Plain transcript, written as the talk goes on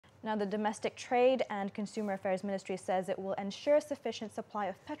Now, the Domestic Trade and Consumer Affairs Ministry says it will ensure sufficient supply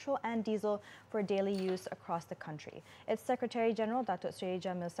of petrol and diesel for daily use across the country. Its Secretary General, Datuk Seri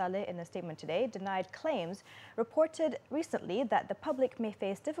Jamil Saleh, in a statement today, denied claims reported recently that the public may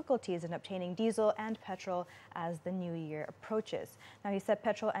face difficulties in obtaining diesel and petrol as the new year approaches. Now, he said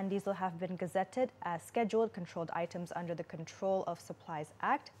petrol and diesel have been gazetted as scheduled controlled items under the Control of Supplies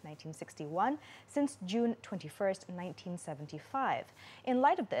Act 1961 since June 21st, 1975. In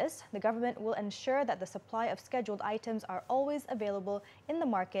light of this, the government will ensure that the supply of scheduled items are always available in the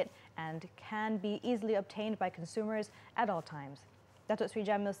market and can be easily obtained by consumers at all times. Datuk Seri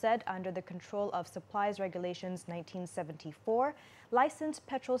Jamil said under the Control of Supplies Regulations 1974, licensed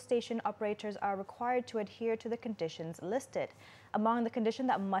petrol station operators are required to adhere to the conditions listed. Among the conditions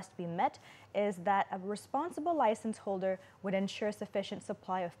that must be met is that a responsible license holder would ensure sufficient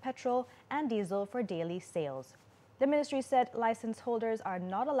supply of petrol and diesel for daily sales. The ministry said license holders are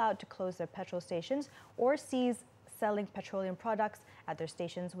not allowed to close their petrol stations or cease selling petroleum products at their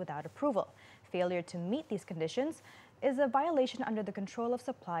stations without approval. Failure to meet these conditions is a violation under the Control of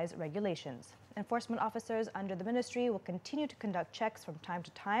Supplies regulations. Enforcement officers under the ministry will continue to conduct checks from time to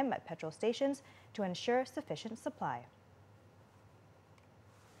time at petrol stations to ensure sufficient supply.